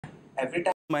every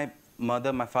time my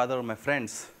mother, my father, or my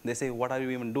friends, they say, what are you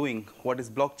even doing? What is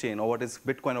blockchain, or what is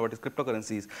Bitcoin, or what is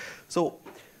cryptocurrencies? So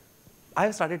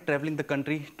I've started traveling the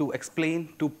country to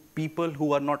explain to people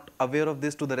who are not aware of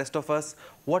this, to the rest of us,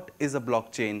 what is a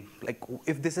blockchain? Like,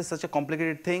 if this is such a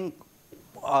complicated thing,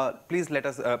 please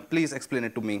explain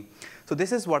it to me. So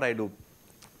this is what I do.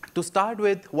 To start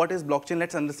with, what is blockchain?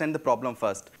 Let's understand the problem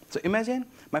first. So imagine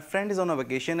my friend is on a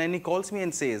vacation and he calls me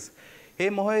and says, hey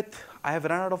Mohit, I have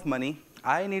run out of money.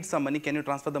 I need some money. Can you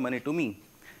transfer the money to me?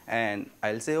 And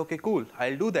I'll say, okay, cool,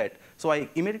 I'll do that. So I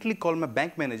immediately call my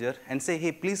bank manager and say,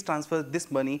 hey, please transfer this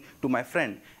money to my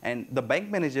friend. And the bank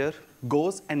manager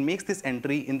goes and makes this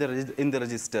entry in the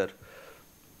register.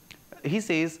 He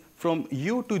says, from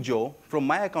you to Joe, from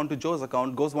my account to Joe's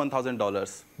account goes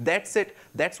 $1,000. That's it.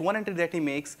 That's one entry that he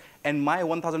makes, and my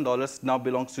 $1,000 now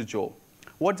belongs to Joe.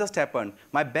 What just happened?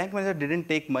 My bank manager didn't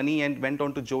take money and went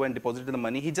on to Joe and deposited the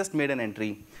money. He just made an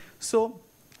entry. So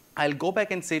I'll go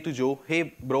back and say to Joe,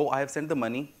 hey, bro, I have sent the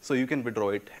money, so you can withdraw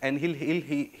it. And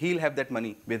he'll have that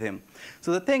money with him.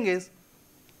 So the thing is,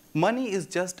 money is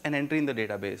just an entry in the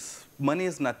database. Money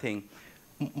is nothing.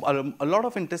 A lot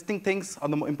of interesting things, or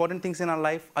the important things in our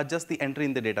life, are just the entry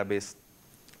in the database.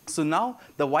 So now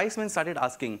the wise men started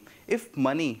asking, if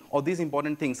money or these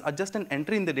important things are just an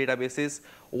entry in the databases,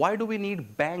 why do we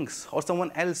need banks or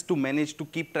someone else to manage to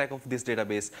keep track of this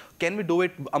database? Can we do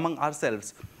it among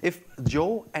ourselves? If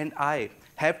Joe and I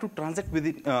have to transact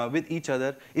with each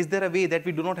other, is there a way that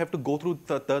we do not have to go through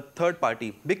the third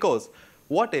party? Because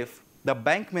what if the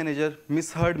bank manager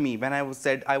misheard me when I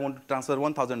said I want to transfer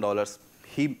 $1,000?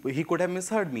 He could have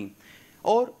misheard me.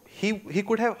 Or he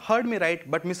could have heard me right,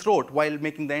 but miswrote while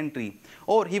making the entry.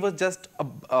 Or he was just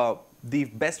the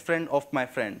best friend of my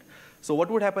friend. So what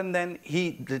would happen then?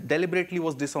 He deliberately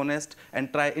was dishonest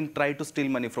and tried to steal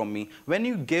money from me. When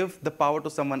you give the power to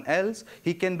someone else,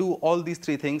 he can do all these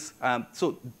three things.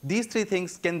 So these three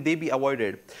things, can they be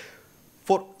avoided?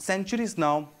 For centuries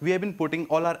now, we have been putting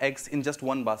all our eggs in just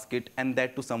one basket, and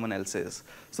that to someone else's.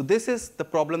 So this is the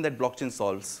problem that blockchain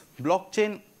solves.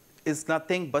 Blockchain is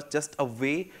nothing but just a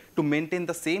way to maintain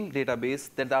the same database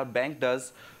that our bank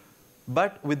does,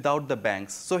 but without the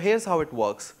banks. So here's how it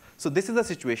works. So this is the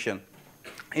situation.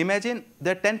 Imagine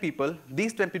there are 10 people.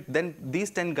 These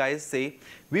 10 guys say,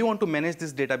 we want to manage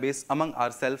this database among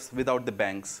ourselves without the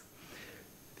banks.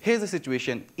 Here's the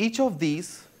situation. Each of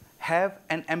these have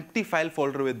an empty file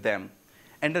folder with them,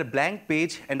 and a blank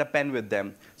page and a pen with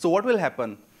them. So what will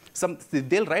happen?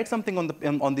 They'll write something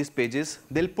on these pages.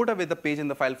 They'll put away the page in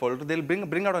the file folder. They'll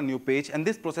bring out a new page, and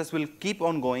this process will keep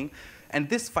on going. And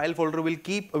this file folder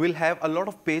will have a lot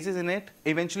of pages in it,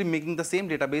 eventually making the same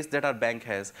database that our bank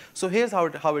has. So here's how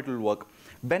it will work.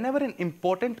 Whenever an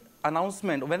important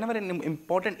announcement, whenever an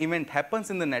important event happens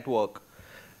in the network,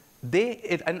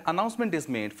 an announcement is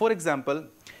made. For example,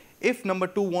 if number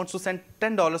 2 wants to send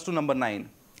 $10 to number 9,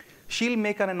 she'll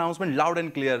make an announcement loud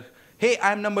and clear. Hey,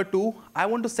 I'm number 2. I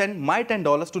want to send my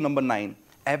 $10 to number 9.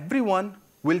 Everyone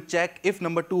will check if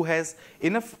number 2 has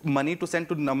enough money to send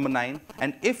to number 9.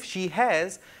 And if she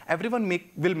has, everyone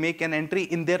will make an entry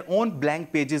in their own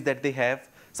blank pages that they have.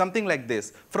 Something like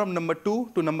this. From number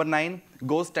 2 to number 9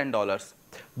 goes $10.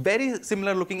 Very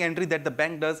similar looking entry that the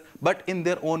bank does, but in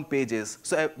their own pages.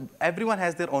 So everyone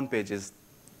has their own pages.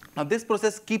 Now this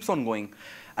process keeps on going.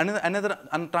 Another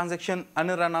transaction,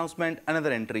 another announcement, another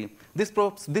entry. This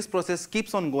process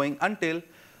keeps on going until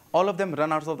all of them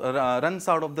runs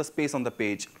out of the space on the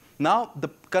page. Now the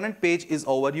current page is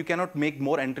over. You cannot make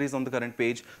more entries on the current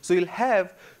page. So you'll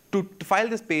have to file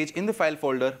this page in the file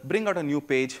folder, bring out a new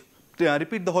page,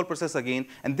 repeat the whole process again,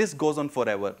 and this goes on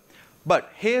forever.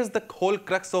 But here's the whole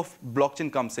crux of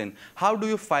blockchain comes in. How do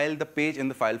you file the page in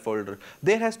the file folder?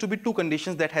 There has to be 2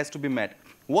 conditions that has to be met.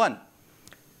 One,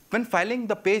 when filing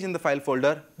the page in the file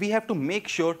folder, we have to make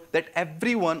sure that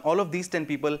everyone, all of these 10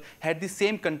 people, had the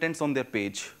same contents on their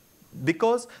page.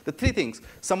 Because the 3 things,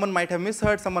 someone might have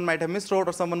misheard, someone might have miswrote,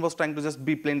 or someone was trying to just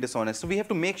be plain dishonest. So we have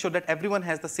to make sure that everyone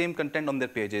has the same content on their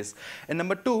pages. And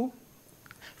number 2,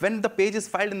 when the page is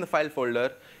filed in the file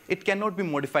folder, it cannot be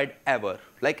modified ever,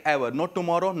 like ever. Not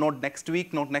tomorrow, not next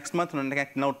week, not next month,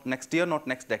 not next year, not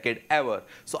next decade, ever.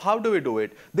 So how do we do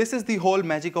it? This is the whole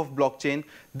magic of blockchain.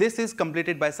 This is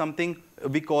completed by something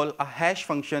we call a hash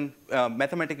function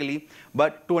mathematically.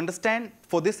 But to understand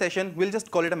for this session, we'll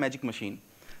just call it a magic machine.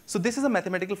 So this is a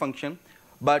mathematical function,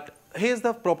 but here's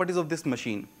the properties of this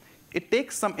machine. It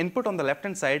takes some input on the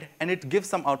left-hand side and it gives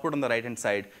some output on the right-hand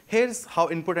side. Here's how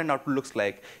input and output looks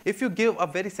like. If you give a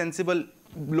very sensible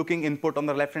looking input on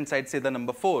the left-hand side, say the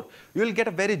number 4, you will get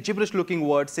a very gibberish looking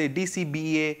word, say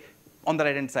DCBA on the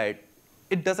right-hand side.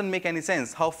 it doesn't make any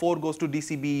sense. How 4 goes to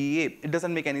DCBEA? It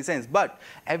doesn't make any sense. But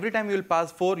every time you will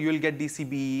pass 4, you will get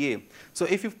DCBEA. So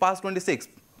if you pass 26,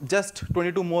 just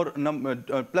 22 more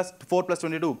plus 4 plus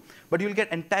 22, but you will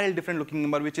get entirely different looking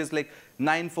number, which is like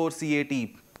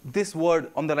 94C8E. This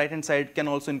word on the right hand side can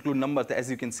also include numbers,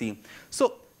 as you can see.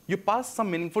 So you pass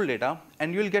some meaningful data,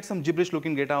 and you will get some gibberish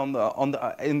looking data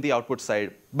in the output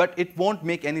side. But it won't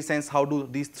make any sense how do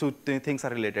these two things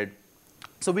are related.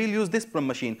 So we'll use this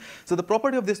machine. So the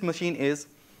property of this machine is,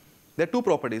 there are two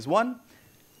properties. One,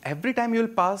 every time you will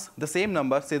pass the same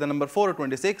number, say the number 4 or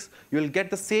 26, you will get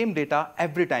the same data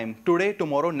every time, today,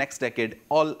 tomorrow, next decade,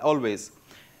 always.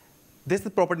 This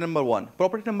is property number 1.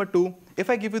 Property number 2,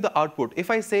 if I give you the output, if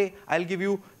I say I'll give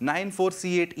you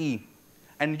 94C8E,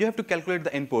 and you have to calculate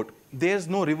the input, there's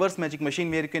no reverse magic machine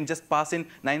where you can just pass in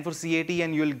 94C8E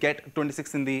and you will get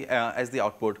 26 in the, as the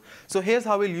output. So here's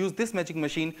how we'll use this magic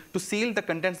machine to seal the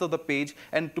contents of the page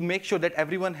and to make sure that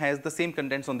everyone has the same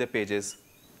contents on their pages.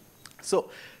 So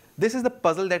this is the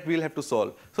puzzle that we'll have to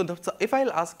solve. So if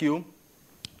I'll ask you,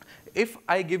 if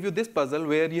I give you this puzzle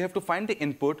where you have to find the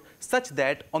input such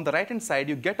that on the right hand side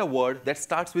you get a word that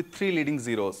starts with 3 leading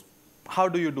zeros, how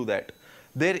do you do that?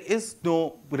 There is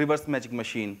no reverse magic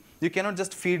machine. You cannot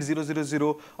just feed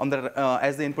 000 on the,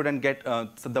 as the input and get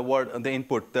the word, the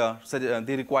input, the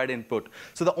required input.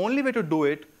 So the only way to do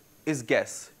it is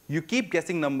guess. You keep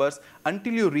guessing numbers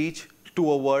until you reach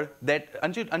to a word that,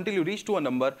 until you reach to a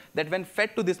number that when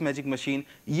fed to this magic machine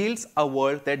yields a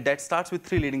word that starts with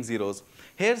 3 leading zeros.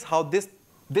 Here's how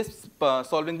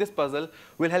solving this puzzle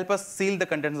will help us seal the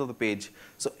contents of the page.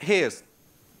 So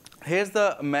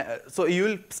so you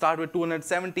will start with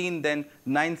 217, then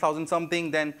 9,000 something,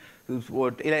 then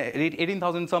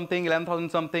 18,000 something,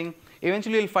 11,000 something.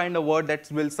 Eventually, you'll find a word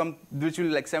which will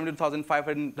like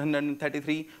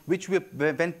 17,533, which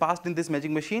when passed in this magic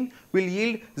machine will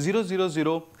yield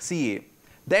 000CA.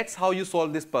 That's how you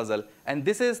solve this puzzle. And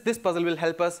this puzzle will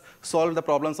help us solve the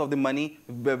problems of the money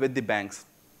with the banks.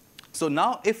 So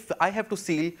now, if I have to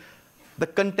seal the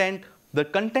content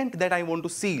that I want to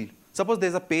seal. Suppose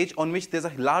there's a page on which there's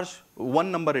a large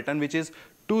one number written, which is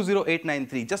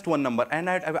 20893, just one number, and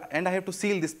I have to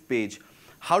seal this page.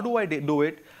 How do I do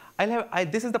it?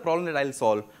 This is the problem that I'll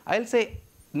solve. I'll say,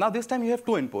 now this time you have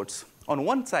two inputs. On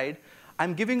one side,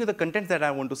 I'm giving you the contents that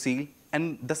I want to seal,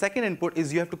 and the second input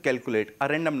is you have to calculate a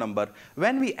random number.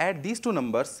 When we add these two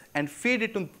numbers and feed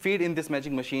in this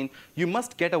magic machine, you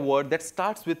must get a word that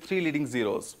starts with 3 leading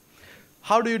zeros.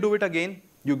 How do you do it again?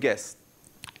 You guess.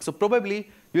 So probably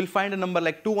you'll find a number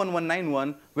like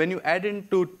 21191. When you add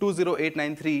into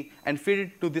 20893 and feed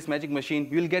it to this magic machine,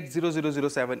 you'll get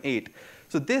 00078.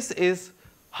 So this is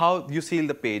how you seal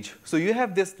the page. So you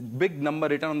have this big number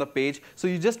written on the page, so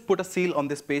you just put a seal on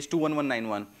this page,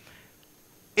 21191.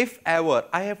 If ever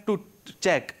I have to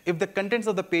check if the contents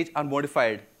of the page are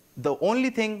modified, the only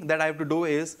thing that I have to do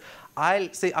is,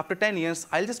 I'll say after 10 years,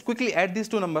 I'll just quickly add these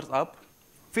two numbers up,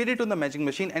 feed it to the magic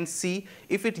machine and see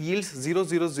if it yields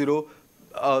 000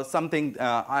 something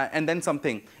and then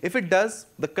something. If it does,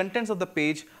 the contents of the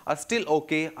page are still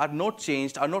okay, are not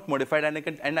changed, are not modified,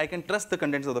 and I can trust the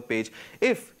contents of the page.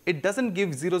 If it doesn't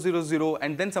give 000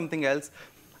 and then something else,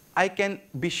 I can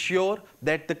be sure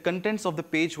that the contents of the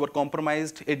page were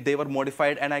compromised, they were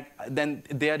modified, and then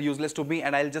they are useless to me,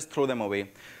 and I'll just throw them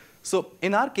away. So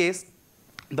in our case,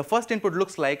 the first input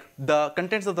looks like the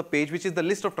contents of the page, which is the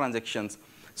list of transactions.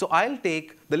 So I'll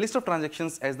take the list of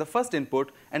transactions as the first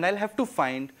input, and I'll have to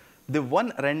find the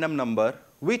one random number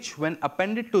which, when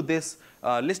appended to this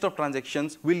list of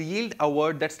transactions, will yield a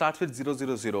word that starts with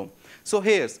 000. So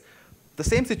here's the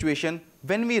same situation.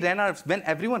 When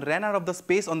everyone ran out of the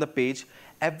space on the page,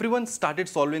 everyone started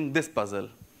solving this puzzle.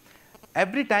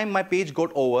 Every time my page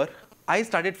got over, I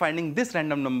started finding this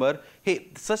random number,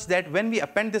 such that when we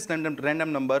append this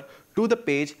random number to the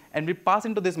page and we pass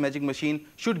into this magic machine,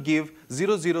 should give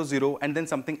 000 and then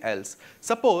something else.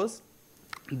 Suppose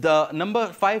the number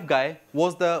 5 guy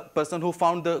was the person who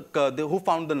found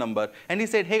the number, and he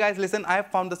said, "Hey guys, listen, I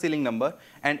have found the ceiling number,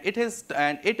 and it is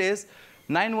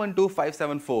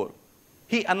 912574.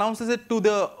 He announces it to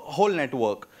the whole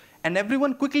network, and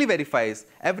everyone quickly verifies.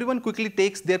 Everyone quickly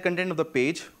takes their content of the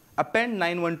page, append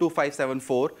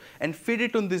 912574 and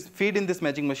feed in this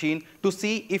magic machine to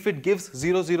see if it gives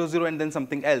 000 and then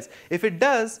something else. If it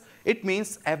does, it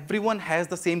means everyone has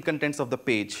the same contents of the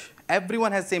page.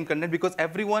 Everyone has same content because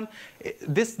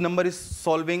this number is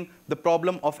solving the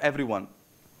problem of everyone.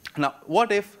 Now,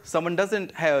 what if someone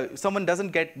doesn't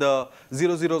get the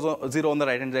 000 on the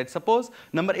right hand side? Suppose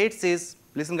number 8 says,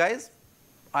 "Listen guys,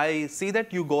 I see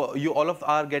that you all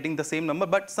are getting the same number,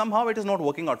 but somehow it is not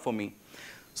working out for me."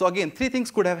 So again, three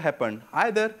things could have happened.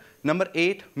 Either number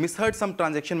 8 misheard some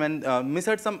transaction when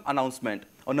misheard some announcement,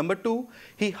 or number 2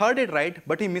 he heard it right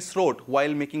but he miswrote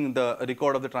while making the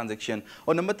record of the transaction,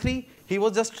 or number 3 he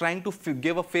was just trying to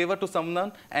give a favor to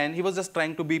someone and he was just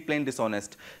trying to be plain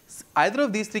dishonest. Either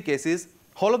of these three cases,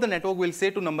 whole of the network will say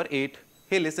to number 8,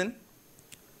 hey, listen,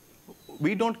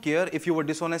 we don't care if you were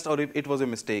dishonest or if it was a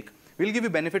mistake. We'll give you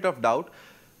benefit of doubt.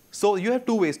 So you have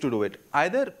two ways to do it.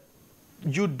 Either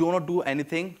you do not do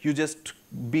anything, you just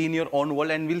be in your own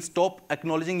world and we'll stop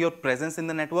acknowledging your presence in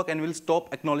the network and we'll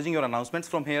stop acknowledging your announcements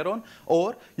from here on,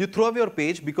 or you throw away your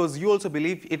page because you also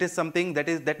believe it is something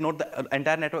that not the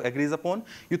entire network agrees upon.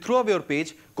 You throw away your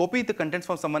page, copy the contents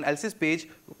from someone else's page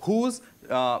whose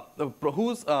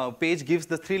page gives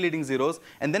the 3 leading zeros,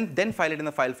 and then file it in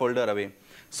the file folder away.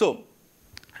 So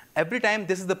every time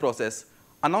this is the process.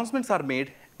 Announcements are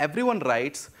made, everyone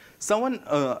writes,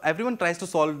 everyone tries to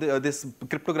solve this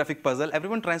cryptographic puzzle,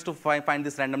 everyone tries to find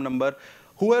this random number.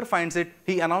 Whoever finds it,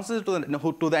 he announces it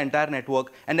to the entire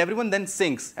network, and everyone then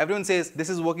syncs. Everyone says, this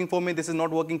is working for me, this is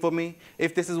not working for me.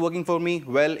 If this is working for me,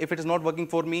 well, if it is not working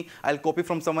for me, I'll copy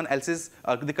from someone else's,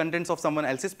 the contents of someone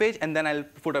else's page, and then I'll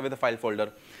put away the file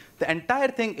folder. The entire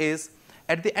thing is,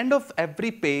 at the end of every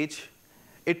page,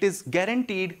 it is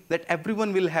guaranteed that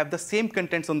everyone will have the same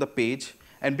contents on the page.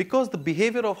 And because the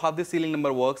behavior of how the ceiling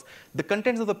number works, the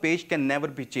contents of the page can never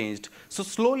be changed. So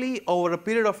slowly, over a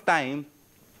period of time,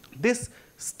 this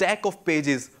stack of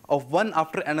pages of one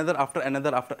after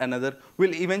another,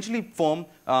 will eventually form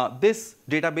this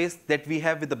database that we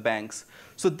have with the banks.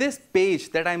 So this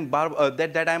page that I'm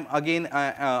again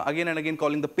and again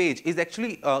calling the page is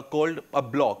actually called a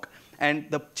block. And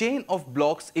the chain of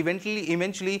blocks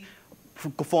eventually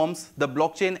forms the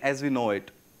blockchain as we know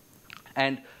it.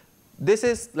 And this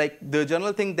is like the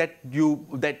general thing that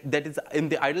is in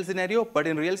the ideal scenario, but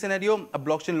in real scenario, a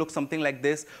blockchain looks something like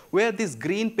this, where these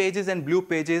green pages and blue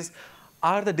pages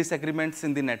are the disagreements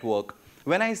in the network.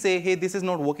 When I say, hey, this is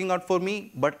not working out for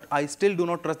me, but I still do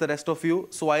not trust the rest of you,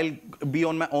 so I'll be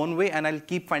on my own way and I'll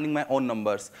keep finding my own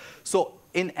numbers. So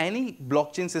in any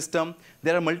blockchain system,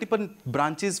 there are multiple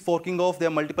branches forking off, there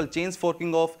are multiple chains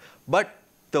forking off, but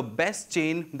the best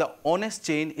chain, the honest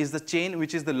chain, is the chain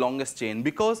which is the longest chain,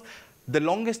 because the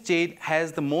longest chain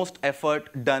has the most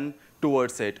effort done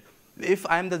towards it. If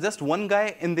I'm just one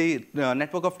guy in the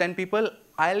network of 10 people,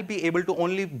 I'll be able to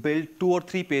only build 2 or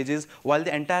 3 pages, while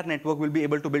the entire network will be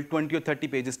able to build 20 or 30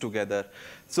 pages together.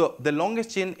 So the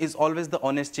longest chain is always the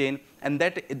honest chain, and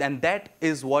that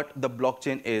is what the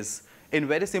blockchain is. In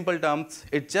very simple terms,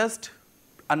 it's just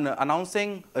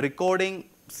announcing, recording,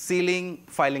 sealing,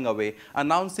 filing away.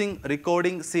 Announcing,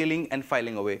 recording, sealing, and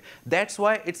filing away. That's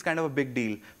why it's kind of a big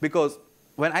deal. Because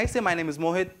when I say my name is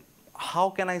Mohit, how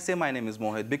can I say my name is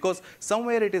Mohit? Because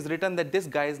somewhere it is written that this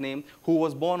guy's name, who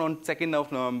was born on 2nd of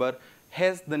November,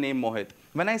 has the name Mohit.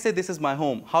 When I say this is my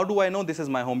home, how do I know this is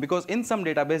my home? Because in some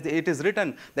database, it is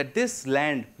written that this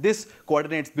land, this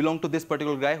coordinates belong to this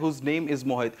particular guy whose name is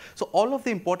Mohit. So all of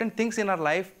the important things in our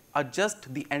life are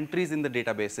just the entries in the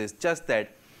databases, just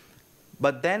that.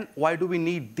 But then why do we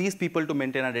need these people to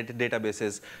maintain our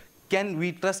databases? Can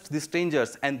we trust the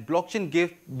strangers? And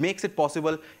blockchain makes it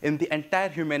possible in the entire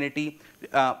humanity.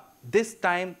 This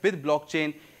time with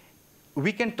blockchain,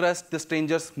 we can trust the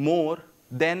strangers more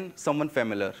than someone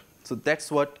familiar. So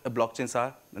that's what blockchains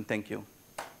are, and thank you.